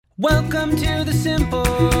Welcome to the Simple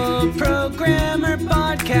Programmer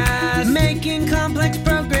Podcast, making complex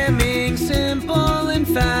programming simple and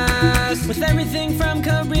fast, with everything from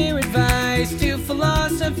career advice to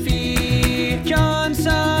philosophy. John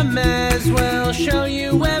Summers will show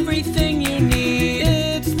you everything you need.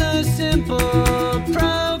 It's the Simple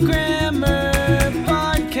Programmer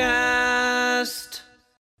Podcast.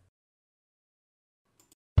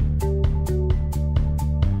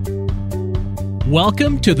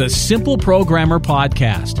 Welcome to the Simple Programmer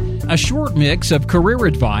Podcast, a short mix of career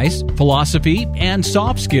advice, philosophy, and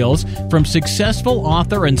soft skills from successful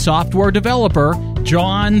author and software developer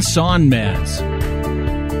John Sonmez.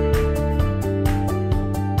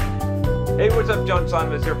 Hey, what's up? John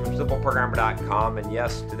Sonmez here from SimpleProgrammer.com, and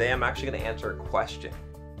yes, today I'm actually going to answer a question.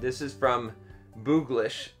 This is from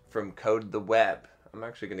Booglish from Code the Web. I'm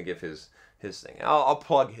actually going to give his thing. I'll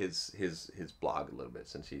plug his blog a little bit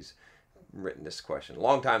since he's written this question a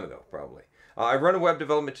long time ago, probably. I run a web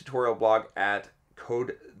development tutorial blog at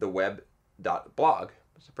codetheweb.blog.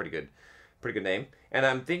 That's a pretty good name. And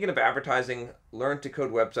I'm thinking of advertising learn to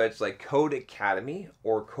code websites like Code Academy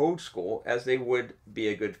or Code School, as they would be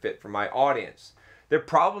a good fit for my audience. The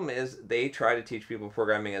problem is they try to teach people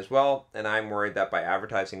programming as well, and I'm worried that by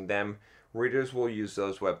advertising them, readers will use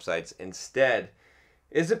those websites instead.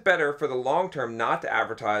 Is it better for the long term not to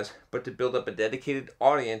advertise, but to build up a dedicated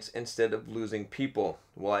audience instead of losing people?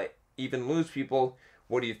 Will I even lose people?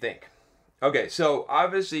 What do you think? Okay, so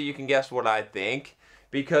obviously you can guess what I think,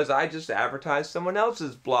 because I just advertised someone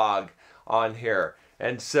else's blog on here.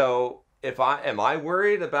 And so am I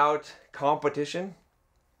worried about competition?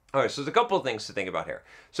 All right, so there's a couple of things to think about here.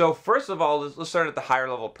 So first of all, let's start at the higher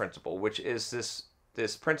level principle, which is this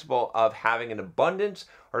principle of having an abundance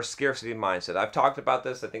or scarcity mindset. I've talked about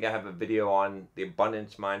this. I think I have a video on the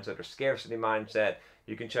abundance mindset or scarcity mindset.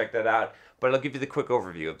 You can check that out. But I'll give you the quick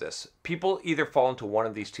overview of this. People either fall into one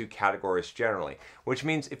of these two categories generally, which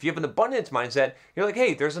means if you have an abundance mindset, you're like,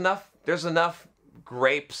 hey, there's enough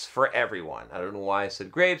grapes for everyone. I don't know why I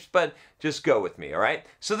said grapes, but just go with me, all right?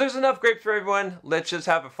 So there's enough grapes for everyone. Let's just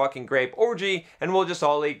have a fucking grape orgy, and we'll just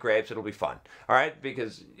all eat grapes. It'll be fun, all right?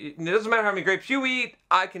 Because it doesn't matter how many grapes you eat.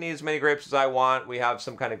 I can eat as many grapes as I want. We have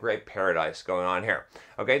some kind of grape paradise going on here,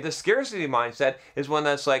 okay? The scarcity mindset is one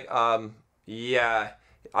that's like, I don't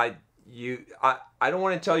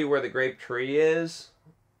want to tell you where the grape tree is.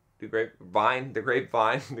 The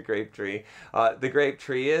grape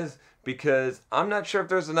tree is, because I'm not sure if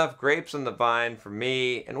there's enough grapes on the vine for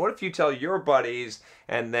me. And what if you tell your buddies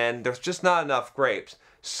and then there's just not enough grapes?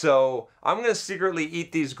 So I'm going to secretly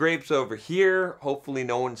eat these grapes over here. Hopefully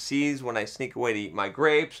no one sees when I sneak away to eat my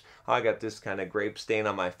grapes. I got this kind of grape stain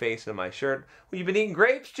on my face and my shirt. Well, you've been eating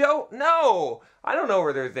grapes, Joe? No, I don't know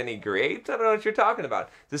where there's any grapes. I don't know what you're talking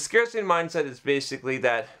about. The scarcity mindset is basically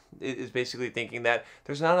thinking that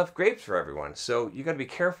there's not enough grapes for everyone. So you got to be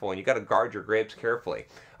careful and you got to guard your grapes carefully.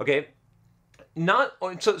 Okay.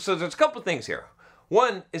 So there's a couple things here.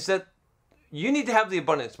 One is that you need to have the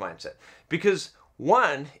abundance mindset, because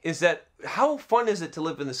one is that how fun is it to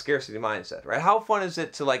live in the scarcity mindset, right? How fun is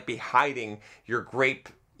it to like be hiding your grape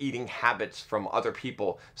eating habits from other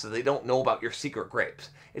people so they don't know about your secret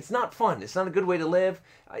grapes? It's not fun. It's not a good way to live.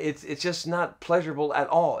 It's just not pleasurable at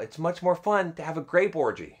all. It's much more fun to have a grape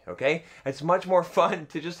orgy, okay? It's much more fun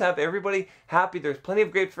to just have everybody happy. There's plenty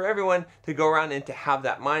of grapes for everyone to go around and to have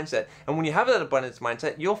that mindset. And when you have that abundance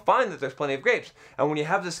mindset, you'll find that there's plenty of grapes. And when you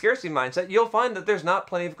have the scarcity mindset, you'll find that there's not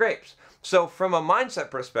plenty of grapes. So from a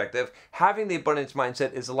mindset perspective, having the abundance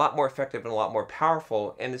mindset is a lot more effective and a lot more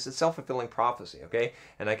powerful, and it's a self-fulfilling prophecy, okay?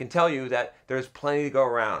 And I can tell you that there's plenty to go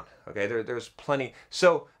around, okay? There's plenty.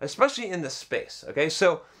 So especially in this space, okay?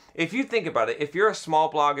 So if you think about it, if you're a small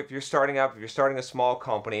blog, if you're starting up, if you're starting a small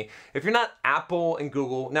company, if you're not Apple and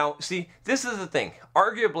Google, now see, this is the thing.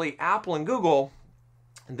 Arguably, Apple and Google,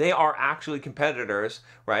 they are actually competitors,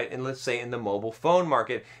 right? And let's say in the mobile phone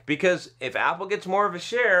market, because if Apple gets more of a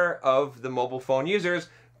share of the mobile phone users,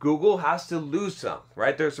 Google has to lose some,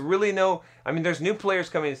 right? There's really there's new players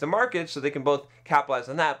coming into the market, so they can both capitalize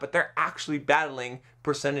on that, but they're actually battling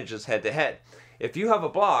percentages head to head. If you have a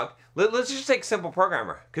blog, let's just take Simple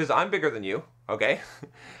Programmer, because I'm bigger than you, okay?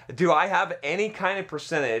 Do I have any kind of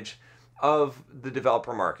percentage of the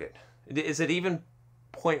developer market? Is it even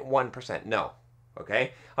 0.1%? No.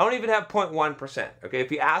 Okay, I don't even have 0.1%. Okay,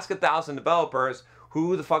 if you ask 1,000 developers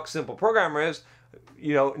who the fuck Simple Programmer is,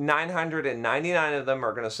 999 of them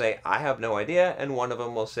are going to say, I have no idea, and one of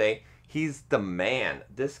them will say, he's the man.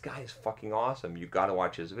 This guy's fucking awesome. You got to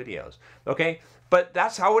watch his videos. Okay, but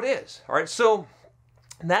that's how it is. All right, so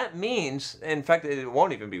that means, in fact, it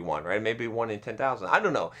won't even be 1, right? Maybe 1 in 10,000. I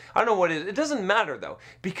don't know. I don't know what it is. It doesn't matter though,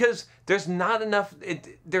 because there's not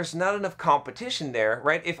enough competition there,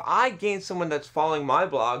 right? If I gain someone that's following my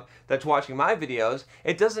blog, that's watching my videos,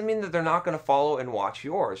 it doesn't mean that they're not going to follow and watch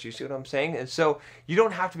yours. You see what I'm saying? And so you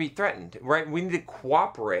don't have to be threatened, right? We need to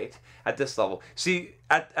cooperate at this level. See,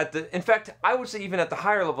 in fact, I would say even at the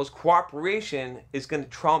higher levels, cooperation is going to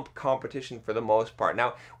trump competition for the most part.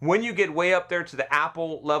 Now, when you get way up there to the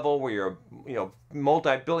Apple level, where you're a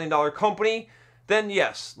multi-billion-dollar company, then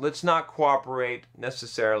yes, let's not cooperate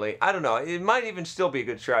necessarily. I don't know. It might even still be a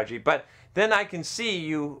good strategy, but then I can see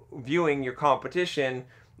you viewing your competition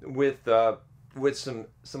with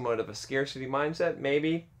somewhat of a scarcity mindset,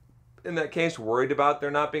 maybe. In that case, worried about there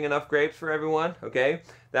not being enough grapes for everyone, okay?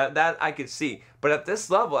 That I could see. But at this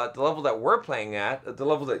level, at the level that we're playing at the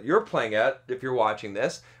level that you're playing at, if you're watching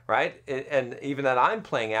this, right? And even that I'm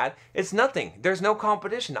playing at, it's nothing. There's no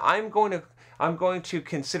competition. I'm going to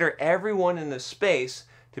consider everyone in this space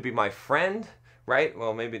to be my friend, right?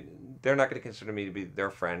 Well, maybe they're not going to consider me to be their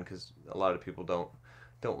friend, because a lot of people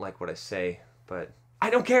don't like what I say, but I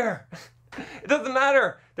don't care. It doesn't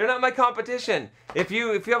matter. They're not my competition. If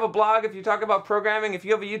you have a blog, if you talk about programming, if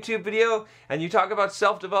you have a YouTube video and you talk about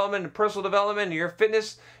self-development and personal development, and you're a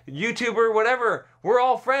fitness YouTuber, whatever, we're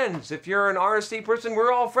all friends. If you're an RSC person,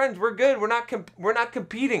 we're all friends. We're good. We're not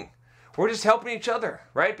competing. We're just helping each other,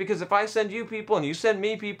 right? Because if I send you people and you send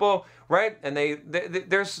me people, right? And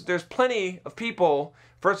there's plenty of people,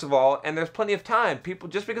 first of all, and there's plenty of time. People,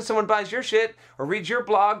 just because someone buys your shit or reads your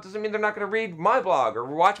blog doesn't mean they're not going to read my blog or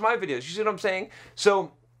watch my videos. You see what I'm saying?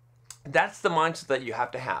 So that's the mindset that you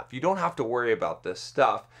have to have. You don't have to worry about this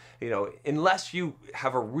stuff, unless you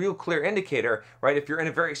have a real clear indicator, right? If you're in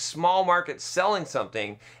a very small market selling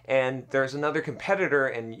something and there's another competitor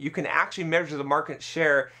and you can actually measure the market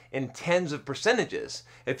share in tens of percentages.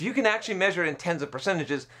 If you can actually measure it in tens of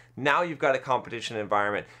percentages, now you've got a competition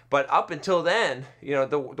environment. But up until then,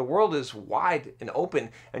 the world is wide and open,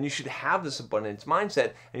 and you should have this abundance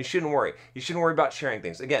mindset, and you shouldn't worry. You shouldn't worry about sharing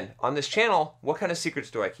things. Again, on this channel, what kind of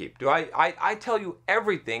secrets do I keep? I tell you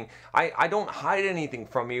everything. I don't hide anything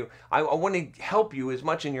from you. I want to help you as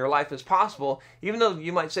much in your life as possible, even though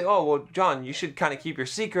you might say, oh, well, John, you should kind of keep your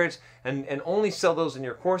secrets and only sell those in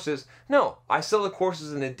your courses. No, I sell the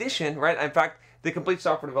courses in addition, right? In fact, the Complete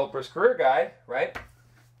Software Developer's Career Guide, right,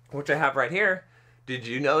 which I have right here. Did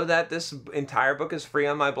you know that this entire book is free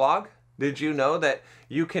on my blog? Did you know that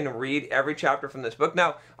you can read every chapter from this book?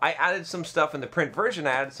 Now, I added some stuff in the print version.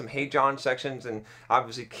 I added some Hey John sections and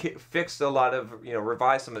obviously fixed a lot of,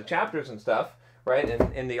 revised some of the chapters and stuff, right?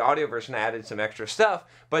 And in the audio version, I added some extra stuff.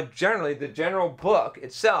 But generally, the general book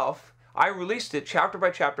itself, I released it chapter by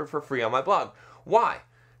chapter for free on my blog. Why?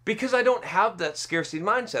 Because I don't have that scarcity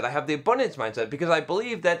mindset. I have the abundance mindset, because I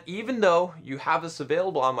believe that even though you have this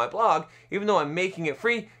available on my blog, even though I'm making it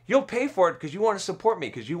free, you'll pay for it because you want to support me,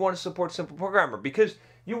 because you want to support Simple Programmer, because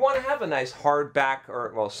you want to have a nice hardback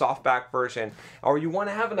or softback version, or you want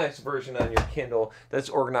to have a nice version on your Kindle that's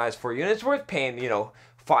organized for you, and it's worth paying, $5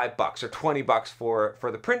 or $20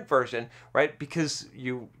 for the print version, right? Because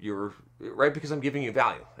you're right, because I'm giving you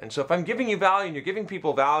value. And so if I'm giving you value and you're giving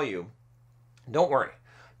people value, don't worry.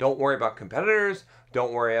 Don't worry about competitors.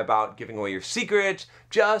 Don't worry about giving away your secrets.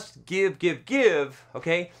 Just give,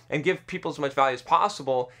 okay? And give people as much value as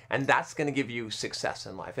possible, and that's going to give you success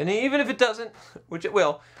in life. And even if it doesn't, which it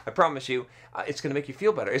will, I promise you, it's going to make you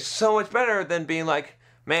feel better. It's so much better than being like,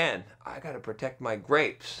 man, I got to protect my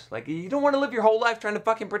grapes. Like, you don't want to live your whole life trying to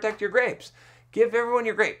fucking protect your grapes. Give everyone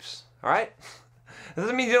your grapes, all right? It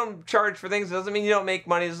doesn't mean you don't charge for things. It doesn't mean you don't make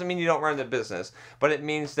money. It doesn't mean you don't run the business. But it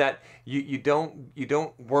means that you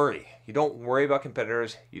don't worry. You don't worry about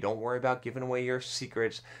competitors. You don't worry about giving away your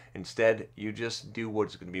secrets. Instead, you just do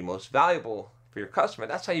what's going to be most valuable for your customer.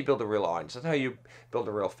 That's how you build a real audience. That's how you build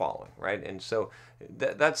a real following, right? And so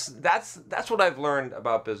that's what I've learned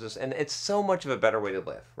about business, and it's so much of a better way to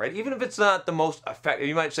live, right? Even if it's not the most effective.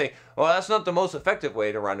 You might say, well, that's not the most effective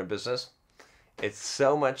way to run a business. It's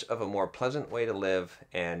so much of a more pleasant way to live,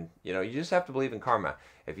 and you just have to believe in karma.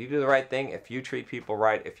 If you do the right thing, if you treat people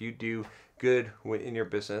right, if you do good in your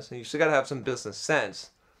business, and you still got to have some business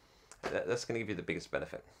sense, that's going to give you the biggest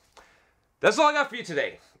benefit. That's all I got for you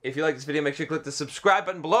today. If you like this video, make sure you click the subscribe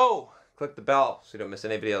button below. Click the bell so you don't miss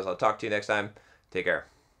any videos. I'll talk to you next time. Take care.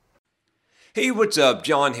 Hey, what's up?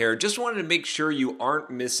 John here. Just wanted to make sure you aren't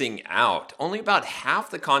missing out. Only about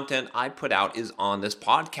half the content I put out is on this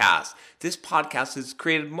podcast. This podcast is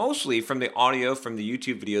created mostly from the audio from the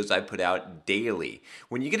YouTube videos I put out daily.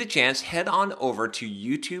 When you get a chance, head on over to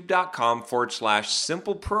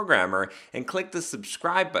youtube.com/simpleprogrammer and click the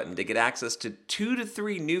subscribe button to get access to 2 to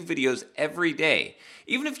 3 new videos every day.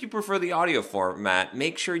 Even if you prefer the audio format,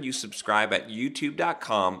 make sure you subscribe at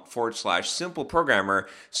youtube.com/simpleprogrammer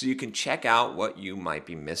so you can check out what you might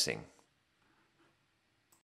be missing.